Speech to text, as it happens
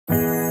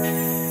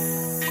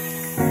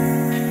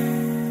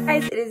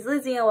guys, it is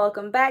Lizzie and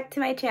welcome back to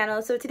my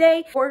channel. So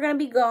today we're going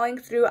to be going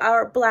through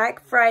our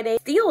Black Friday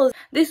deals.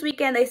 This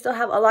weekend they still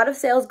have a lot of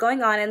sales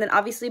going on, and then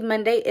obviously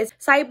Monday is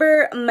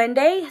Cyber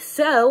Monday.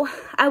 So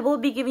I will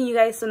be giving you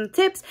guys some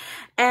tips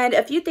and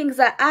a few things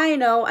that I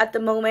know at the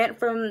moment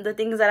from the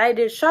things that I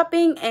did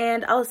shopping,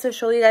 and also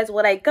show you guys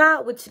what I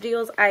got, which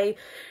deals I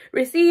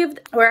received,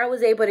 where I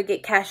was able to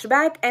get cash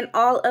back, and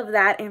all of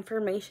that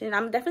information.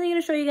 I'm definitely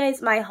going to show you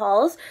guys my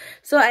hauls.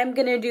 So I'm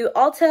going to do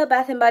Ulta,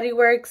 Bath & Body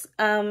Works,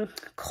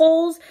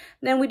 Kohl's.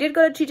 Then we did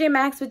go to TJ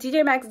Maxx, but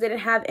TJ Maxx didn't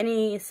have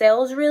any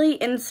sales really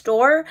in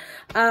store.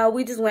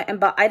 We just went and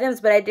bought items,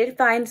 but I did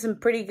find some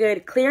pretty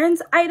good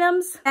clearance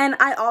items. And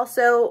I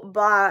also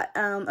bought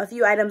a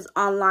few items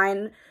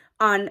online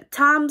on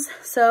Tom's.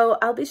 So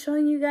I'll be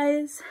showing you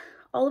guys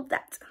all of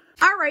that.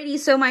 Alrighty,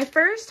 so my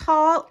first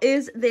haul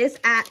is this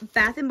at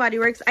Bath & Body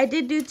Works. I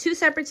did do two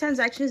separate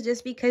transactions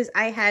just because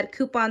I had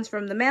coupons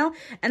from the mail,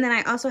 and then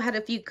I also had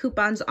a few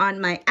coupons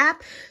on my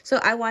app, so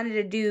I wanted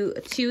to do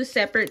two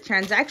separate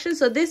transactions.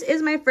 So this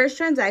is my first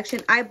transaction.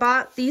 I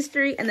bought these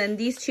three, and then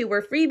these two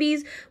were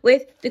freebies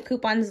with the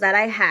coupons that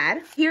I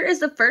had. Here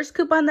is the first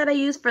coupon that I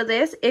used for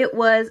this. It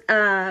was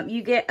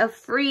you get a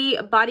free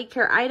body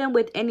care item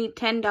with any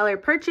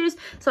 $10 purchase.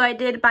 So I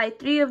did buy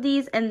 3 of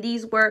these, and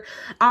these were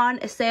on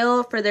a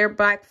sale for their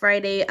Black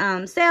Friday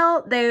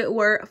sale. They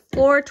were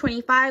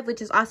 $4.25,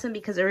 which is awesome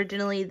because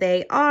originally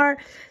they are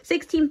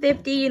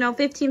 $16.50. You know,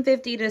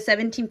 $15.50 to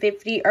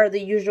 $17.50 are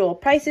the usual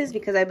prices,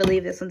 because I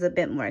believe this one's a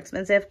bit more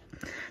expensive.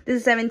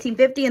 This is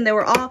 $17.50, and they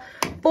were all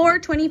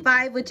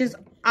 $4.25, which is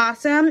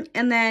awesome.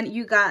 And then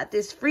you got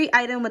this free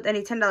item with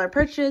any $10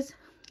 purchase,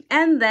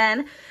 and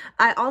then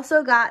I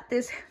also got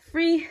this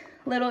free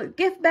little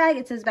gift bag.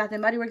 It says Bath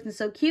 & Body Works, and it's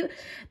so cute.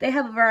 They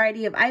have a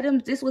variety of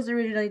items. This was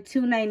originally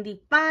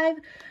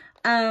 $2.95.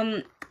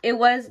 It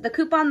was, the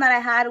coupon that I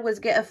had was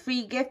get a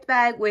free gift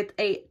bag with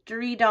a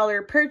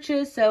 $3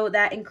 purchase, so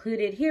that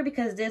included here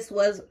because this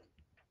was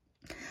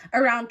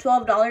around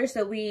 $12.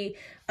 So we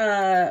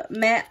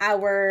met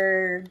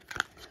our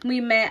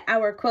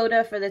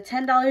quota for the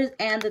 $10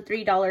 and the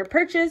 $3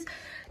 purchase.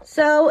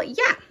 So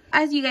yeah,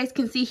 as you guys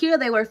can see here,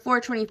 they were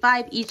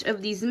 $4.25 each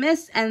of these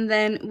mists, and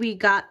then we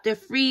got the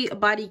free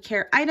body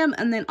care item,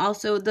 and then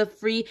also the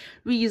free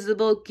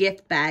reusable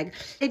gift bag.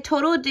 A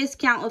total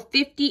discount of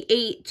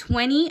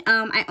 $58.20.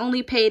 I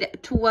only paid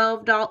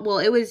 $12. Well,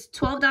 it was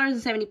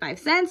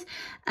 $12.75,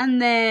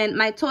 and then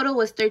my total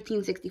was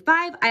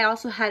 $13.65. I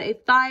also had a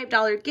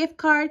 $5 gift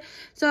card,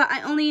 so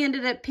I only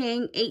ended up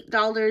paying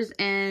 $8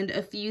 and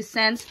a few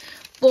cents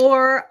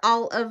for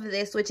all of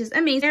this, which is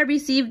amazing. I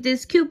received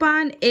this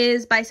coupon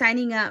is by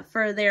signing up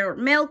for their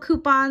mail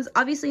coupons.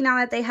 Obviously, now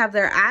that they have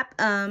their app,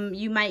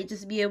 you might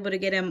just be able to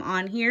get them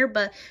on here,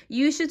 but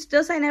you should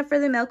still sign up for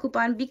the mail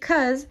coupon,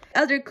 because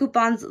other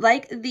coupons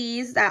like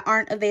these that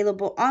aren't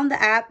available on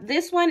the app,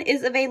 this one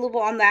is available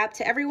on the app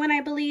to everyone,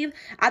 I believe,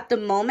 at the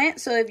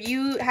moment. So if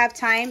you have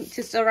time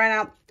to still run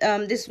out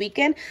this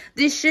weekend,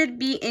 this should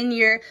be in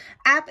your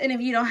app, and if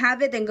you don't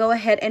have it, then go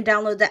ahead and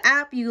download the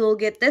app. You will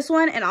get this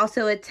one and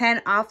also a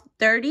 10 off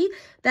 30.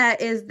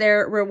 That is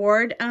their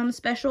reward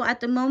special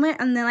at the moment.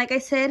 And then, like I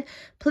said,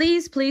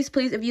 please,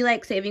 if you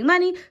like saving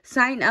money,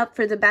 sign up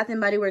for the Bath &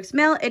 Body Works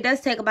mail. It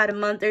does take about a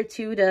month or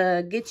two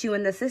to get you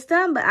in the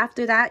system, but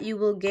after that you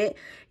will get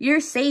your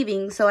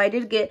savings. So I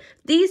did get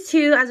these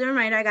two. As a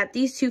reminder, I got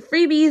these 2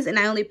 freebies, and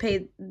I only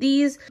paid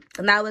these,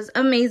 and that was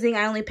amazing.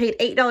 I only paid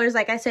 $8,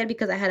 like I said,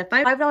 because I had a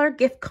 $5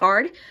 gift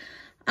card.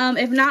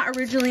 If not,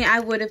 originally I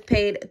would have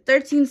paid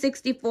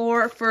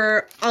 $13.64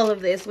 for all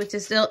of this, which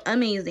is still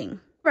amazing.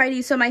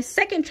 Alrighty, so my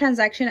second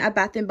transaction at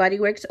Bath & Body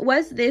Works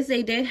was this.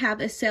 They did have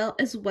a sale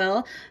as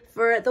well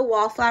for the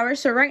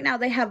wallflowers. So right now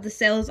they have the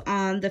sales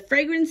on the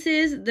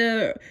fragrances,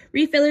 the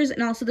refillers,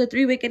 and also the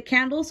 3 Wicked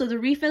candles. So the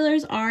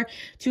refillers are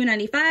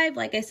 $2.95.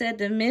 Like I said,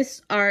 the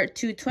mists are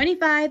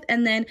 $2.25,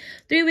 and then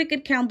 3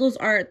 Wicked candles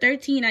are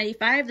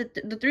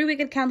 $13.95. The 3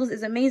 Wicked candles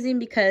is amazing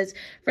because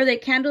for the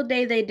candle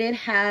day they did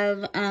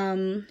have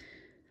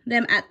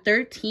them at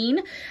 $13.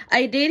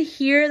 I did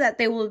hear that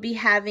they will be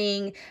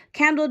having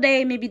candle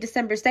day maybe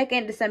December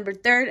 2nd, December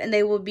 3rd, and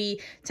they will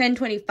be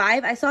 $10.25.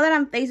 I saw that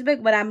on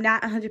Facebook, but I'm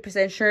not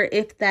 100% sure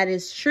if that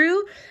is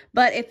true.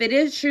 But if it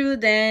is true,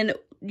 then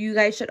you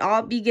guys should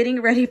all be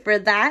getting ready for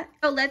that.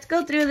 So let's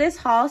go through this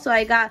haul. So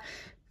I got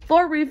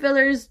 4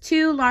 refillers,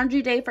 2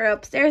 laundry day for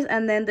upstairs,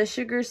 and then the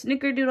sugar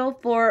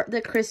snickerdoodle for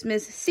the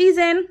Christmas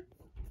season.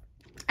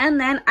 And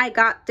then I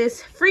got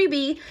this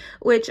freebie,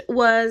 which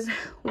was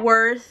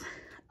worth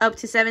up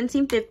to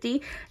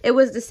 $17.50. It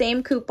was the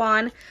same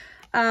coupon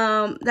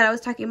that I was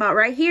talking about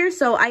right here.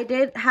 So I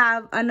did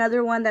have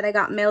another one that I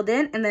got mailed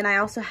in, and then I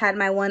also had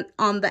my one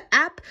on the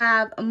app. I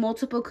have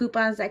multiple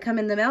coupons that come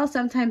in the mail.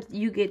 Sometimes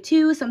you get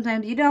 2,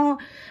 sometimes you don't.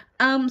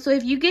 So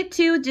if you get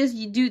 2, just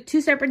you do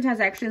 2 separate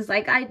transactions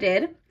like I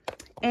did.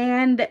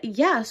 And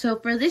yeah, so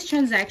for this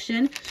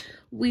transaction,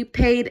 we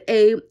paid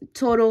a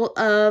total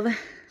of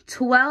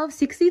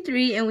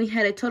 $12.63, and we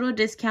had a total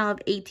discount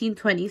of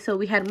 $18.20. So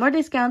we had more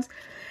discounts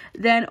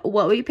than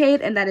what we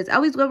paid, and that is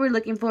always what we're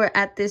looking for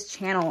at this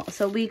channel.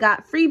 So we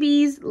got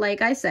freebies,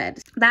 like I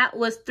said. That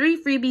was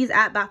 3 freebies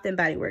at Bath &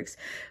 Body Works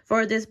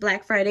for this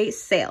Black Friday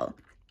sale.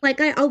 Like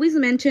I always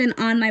mention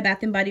on my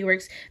Bath & Body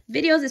Works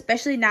videos,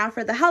 especially now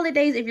for the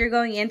holidays, if you're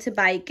going in to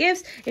buy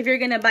gifts, if you're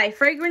going to buy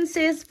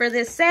fragrances for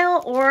this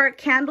sale or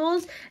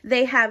candles,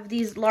 they have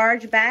these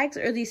large bags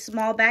or these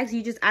small bags.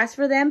 You just ask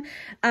for them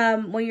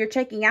when you're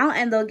checking out,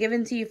 and they'll give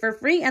them to you for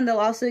free. And they'll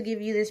also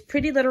give you this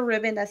pretty little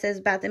ribbon that says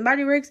Bath &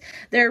 Body Works.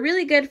 They're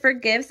really good for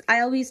gifts.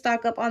 I always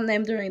stock up on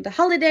them during the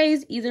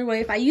holidays. Either way,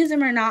 if I use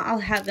them or not, I'll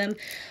have them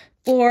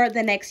for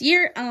the next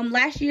year.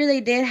 Last year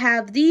they did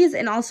have these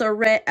and also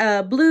red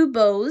blue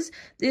bows.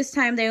 This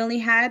time they only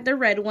had the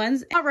red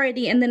ones.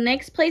 Alrighty, and the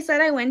next place that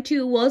I went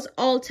to was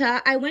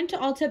Ulta. I went to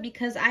Ulta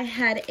because I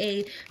had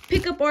a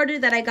pickup order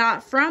that I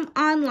got from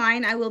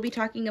online. I will be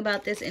talking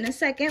about this in a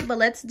second, but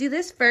let's do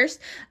this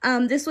first.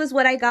 This was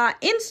what I got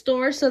in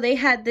store. So they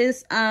had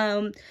this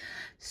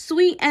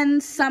sweet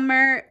and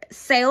summer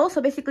sale.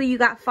 So basically you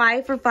got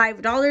 5 for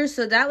 $5.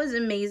 So that was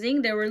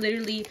amazing. They were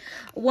literally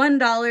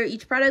 $1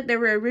 each product. They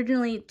were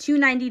originally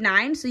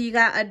 $2.99. So you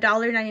got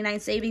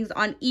 $1.99 savings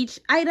on each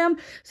item.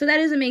 So that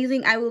is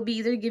amazing. I will be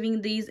either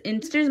giving these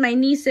in sisters, my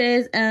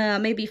nieces,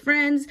 maybe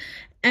friends.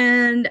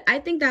 And I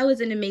think that was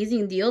an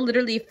amazing deal.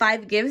 Literally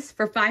 5 gifts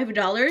for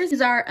 $5.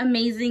 These are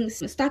amazing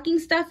stocking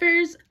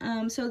stuffers.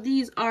 So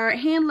these are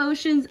hand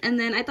lotions. And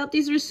then I thought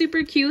these were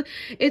super cute.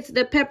 It's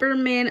the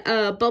peppermint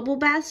bubble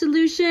bath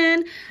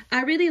solution.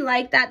 I really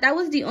like that. That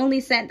was the only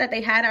scent that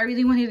they had. I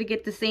really wanted to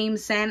get the same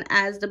scent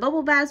as the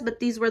bubble baths, but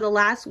these were the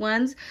last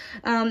ones.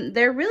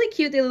 They're really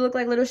cute. They look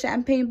like little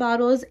champagne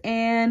bottles,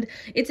 and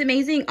it's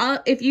amazing.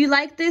 If you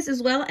like this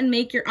as well and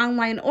make your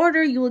online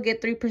order, you will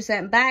get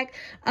 3% back.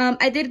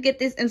 I did get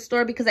this in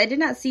store because I did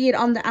not see it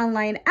on the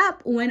online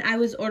app when I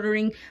was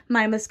ordering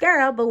my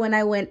mascara, but when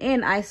I went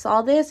in I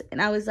saw this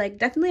and I was like,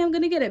 definitely I'm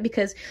gonna get it,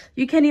 because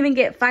you can't even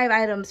get 5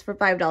 items for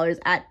 $5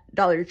 at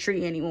Dollar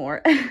Tree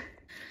anymore.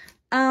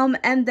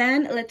 And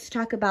then let's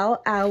talk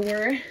about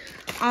our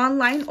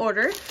online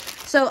order.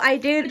 So I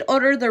did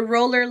order the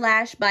Roller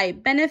Lash by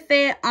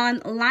Benefit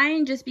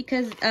online just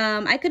because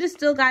I could have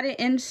still got it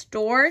in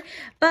store,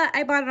 but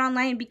I bought it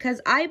online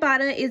because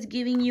Ibotta is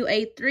giving you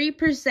a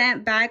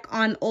 3% back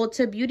on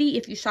Ulta Beauty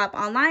if you shop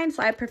online.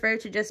 So I prefer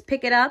to just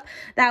pick it up.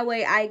 That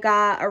way I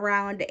got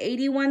around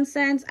 81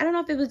 cents. I don't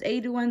know if it was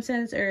 81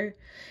 cents or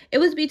it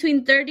was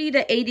between 30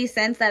 to 80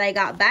 cents that I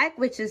got back,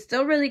 which is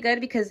still really good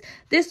because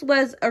this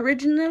was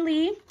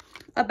originally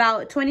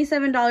about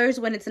 $27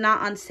 when it's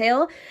not on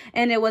sale,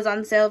 and it was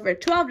on sale for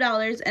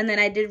 $12, and then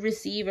I did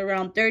receive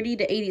around 30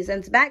 to 80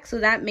 cents back, so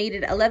that made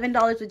it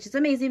 $11, which is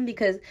amazing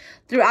because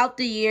throughout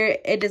the year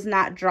it does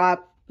not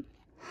drop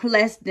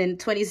less than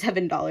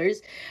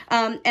 $27.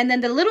 And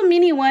then the little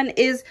mini one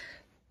is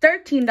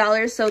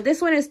 $13, so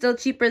this one is still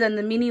cheaper than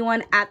the mini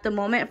one at the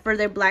moment for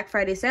their Black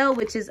Friday sale,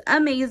 which is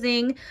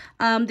amazing.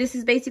 This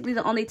is basically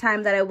the only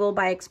time that I will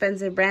buy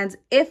expensive brands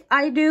if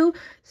I do.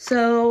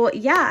 So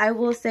yeah, I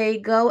will say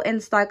go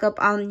and stock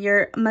up on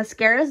your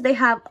mascaras. They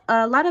have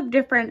a lot of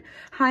different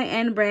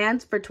high-end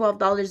brands for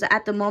 $12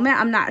 at the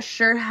moment. I'm not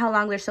sure how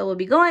long their sale will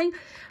be going,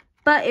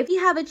 but if you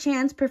have a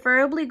chance,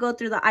 preferably go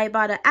through the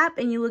Ibotta app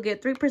and you will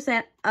get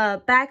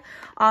 3% back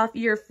off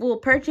your full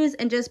purchase,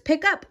 and just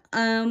pick up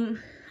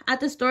at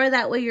the store.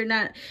 That way you're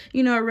not,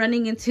 you know,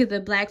 running into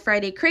the Black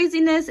Friday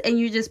craziness, and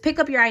you just pick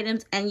up your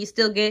items and you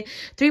still get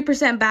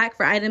 3% back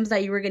for items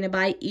that you were going to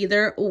buy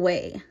either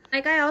way.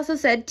 Like I also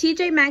said,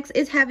 TJ Maxx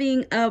is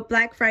having a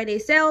Black Friday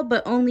sale,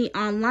 but only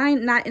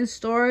online, not in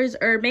stores,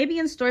 or maybe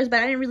in stores, but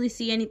I didn't really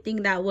see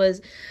anything that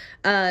was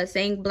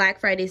saying Black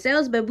Friday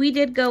sales. But we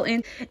did go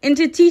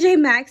into TJ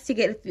Maxx to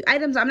get a few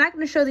items. I'm not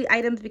going to show the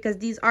items because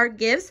these are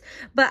gifts,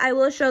 but I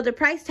will show the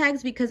price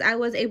tags because I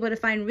was able to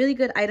find really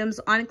good items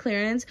on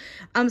clearance.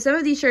 Some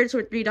of these shirts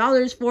were $3,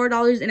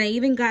 $4, and I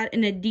even got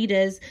an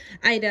Adidas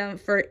item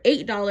for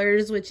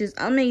 $8, which is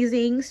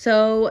amazing.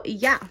 So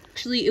yeah,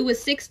 actually it was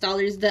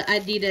 $6, the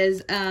Adidas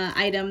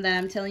item that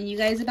I'm telling you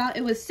guys about.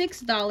 It was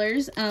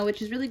 $6,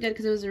 which is really good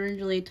because it was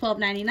originally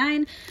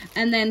 $12.99,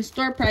 and then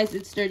store price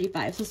it's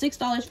 $35. So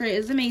 $6 for it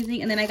is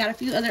amazing. And then I got a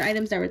few other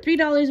items that were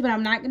 $3, but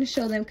I'm not going to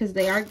show them because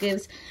they are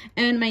gifts,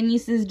 and my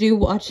nieces do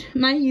watch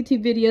my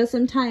YouTube videos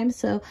sometimes,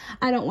 so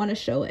I don't want to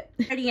show it.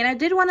 And I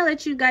did want to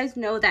let you guys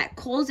know that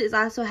Kohl's is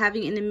also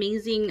having an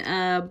amazing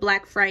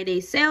Black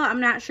Friday sale.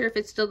 I'm not sure if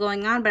it's still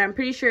going on, but I'm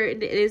pretty sure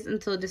it is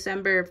until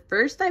December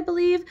 1st, I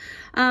believe.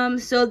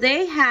 So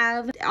they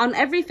have, on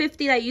every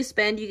 $50 that you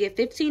spend, you get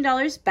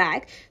 $15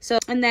 back. So,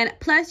 and then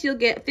plus you'll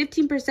get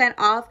 15%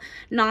 off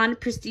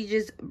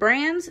non-prestigious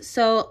brands.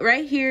 So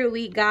right here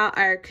we got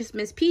our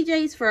Christmas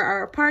PJs for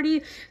our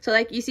party. So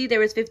like you see, there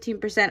was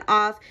 15%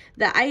 off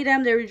the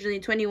item. They're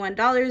originally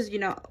 $21, you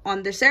know,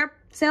 on the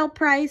sale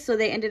price, so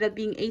they ended up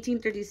being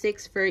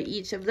 $18.36 for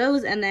each of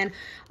those. And then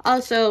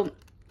also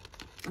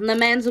the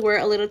men's were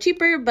a little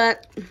cheaper,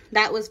 but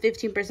that was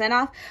 15%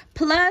 off.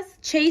 Plus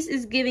Chase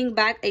is giving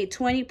back a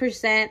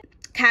 20%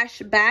 cash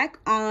back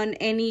on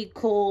any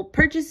Kohl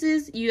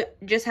purchases. You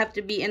just have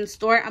to be in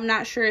store. I'm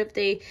not sure if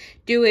they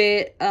do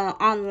it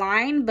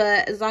online,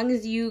 but as long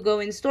as you go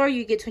in store,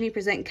 you get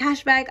 20%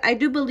 cash back. I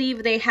do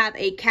believe they have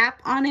a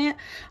cap on it.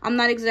 I'm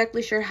not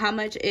exactly sure how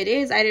much it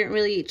is. I didn't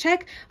really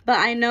check, but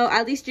I know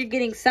at least you're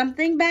getting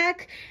something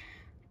back.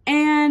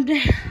 And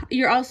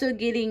you're also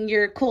getting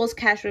your Kohl's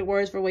cash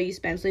rewards for what you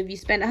spend. So if you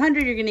spend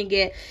 100, you're gonna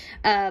get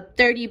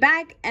 30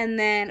 back, and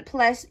then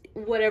plus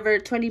whatever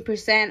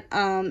 20%,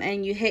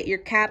 and you hit your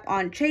cap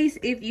on Chase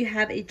if you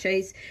have a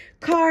Chase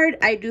card.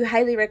 I do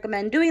highly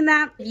recommend doing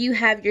that. If you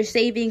have your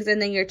savings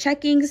and then your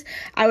checkings,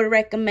 I would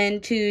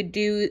recommend to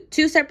do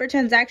 2 separate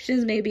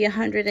transactions, maybe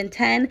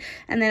 110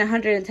 and then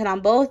 110 on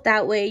both.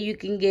 That way you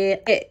can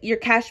get your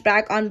cash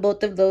back on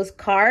both of those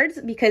cards,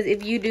 because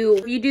if you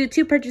do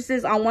 2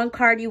 purchases on one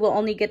card, you will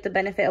only get the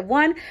benefit of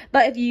one.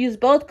 But if you use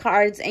both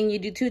cards and you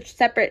do 2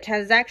 separate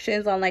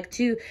transactions on like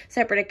 2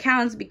 separate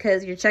accounts,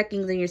 because your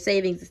checkings and your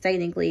savings is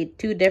technically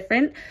 2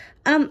 different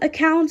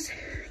accounts,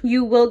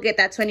 you will get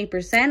that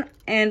 20%.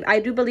 And I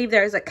do believe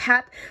there is a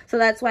cap, so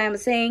that's why I'm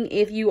saying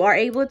if you are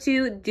able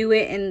to do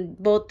it in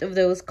both of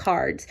those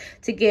cards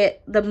to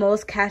get the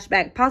most cash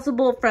back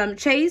possible from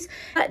Chase.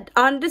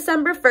 On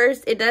December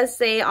 1st, it does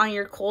say on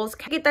your Kohl's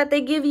ticket that they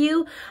give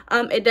you,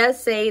 it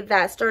does say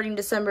that starting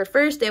December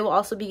 1st, they will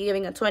also be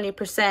giving a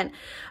 20%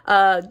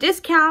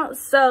 discount.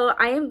 So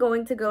I am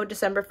going to go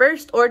December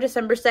 1st or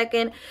December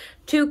 2nd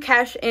to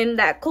cash in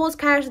that Kohl's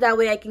cash. That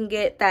way I can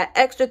get that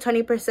extra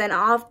 20%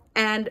 off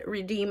and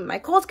redeem my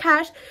Kohl's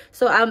cash,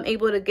 so I'm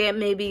able to get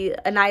maybe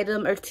an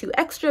item or 2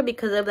 extra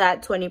because of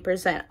that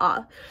 20%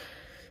 off.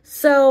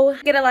 So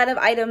I get a lot of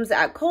items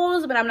at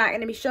Kohl's, but I'm not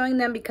going to be showing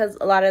them because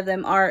a lot of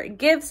them are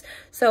gifts,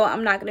 so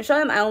I'm not going to show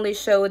them. I only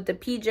showed the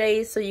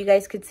PJs so you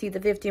guys could see the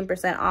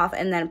 15% off,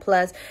 and then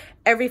plus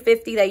every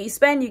 $50 that you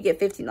spend, you get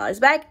 $15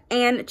 back,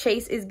 and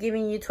Chase is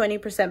giving you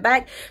 20%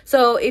 back.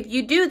 So if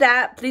you do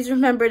that, please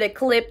remember to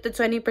clip the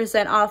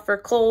 20% off for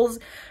Kohl's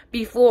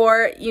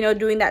before, you know,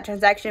 doing that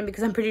transaction,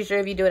 because I'm pretty sure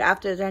if you do it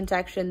after the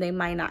transaction, they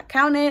might not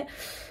count it.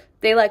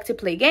 They like to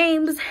play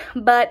games.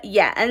 But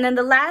yeah, and then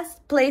the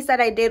last place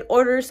that I did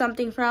order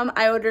something from,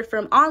 I ordered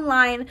from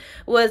online,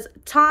 was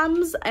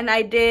Tom's, and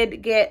I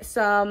did get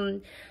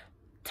some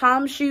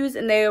Tom's shoes,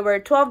 and they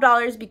were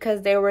 $12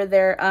 because they were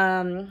their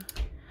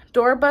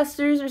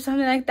doorbusters or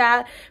something like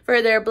that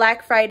for their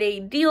Black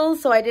Friday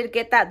deals. So I did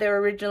get that. They were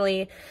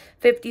originally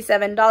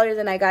 $57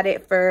 and I got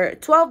it for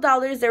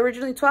 $12. They're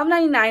originally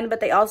 $12.99, but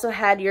they also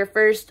had your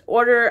first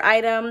order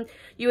item,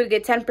 you would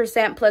get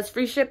 10% plus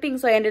free shipping.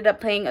 So I ended up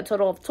paying a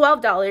total of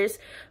 $12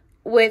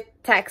 with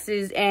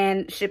taxes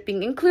and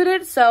shipping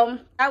included. So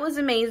that was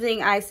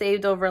amazing. I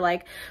saved over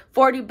like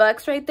 40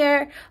 bucks right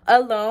there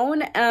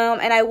alone.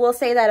 And I will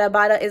say that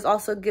Ibotta is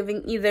also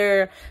giving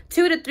either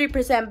 2 to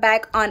 3%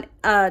 back on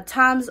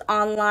Tom's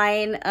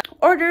online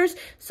orders.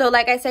 So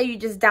like I said, you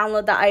just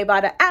download the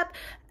Ibotta app,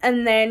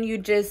 and then you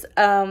just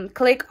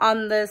click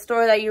on the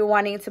store that you're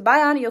wanting to buy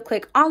on. You'll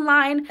click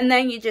online, and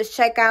then you just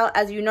check out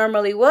as you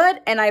normally would,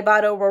 and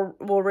Ibotta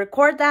will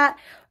record that,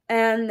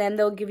 and then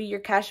they'll give you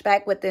your cash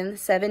back within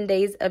 7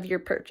 days of your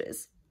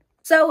purchase.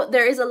 So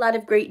there is a lot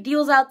of great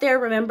deals out there.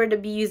 Remember to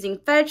be using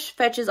Fetch.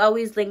 Fetch is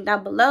always linked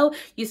down below.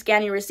 You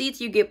scan your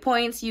receipts, you get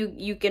points,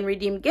 you can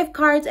redeem gift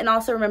cards, and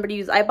also remember to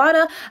use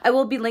Ibotta. I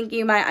will be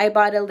linking my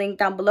Ibotta link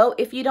down below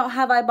if you don't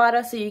have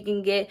Ibotta, so you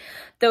can get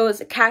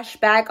those cash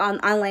back on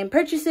online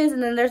purchases.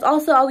 And then there's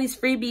also always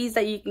freebies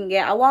that you can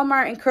get at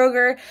Walmart and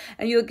Kroger,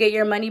 and you'll get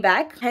your money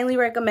back. Highly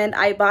recommend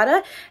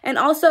Ibotta. And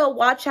also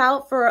watch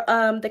out for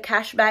the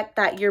cash back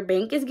that your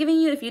bank is giving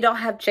you. If you don't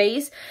have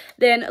Chase,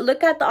 then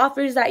look at the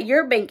offers that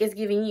your bank is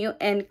giving you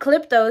and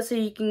clip those so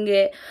you can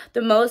get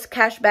the most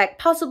cash back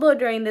possible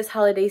during this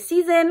holiday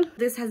season.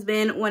 This has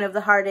been one of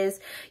the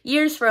hardest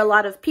years for a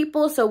lot of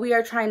people, so we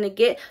are trying to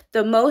get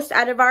the most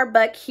out of our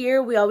buck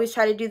here. We always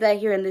try to do that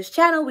here in this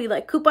channel. We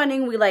like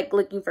couponing, we like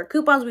looking for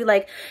coupons, we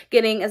like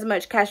getting as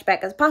much cash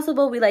back as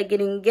possible, we like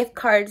getting gift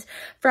cards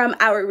from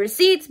our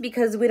receipts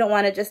because we don't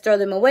want to just throw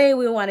them away.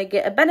 We want to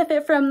get a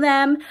benefit from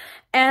them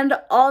and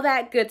all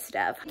that good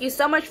stuff. Thank you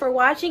so much for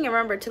watching, and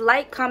remember to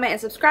like, comment,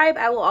 and subscribe.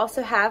 I will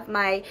also have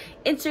my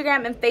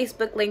Instagram and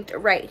Facebook linked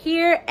right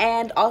here,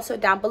 and also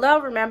down below.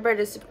 Remember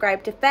to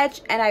subscribe to Fetch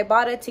and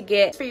Ibotta to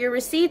get for your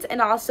receipts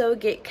and also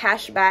get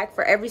cash back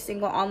for every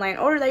single online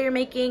order that you're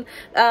making.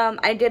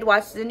 I did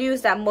watch the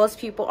news that most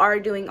people are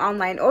doing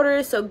online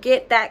orders, so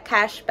get that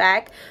cash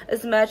back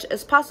as much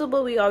as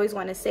possible. We always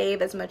want to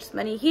save as much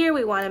money here.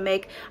 We want to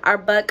make our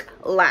buck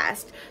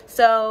last.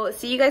 So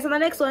see you guys on the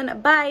next one.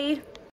 Bye.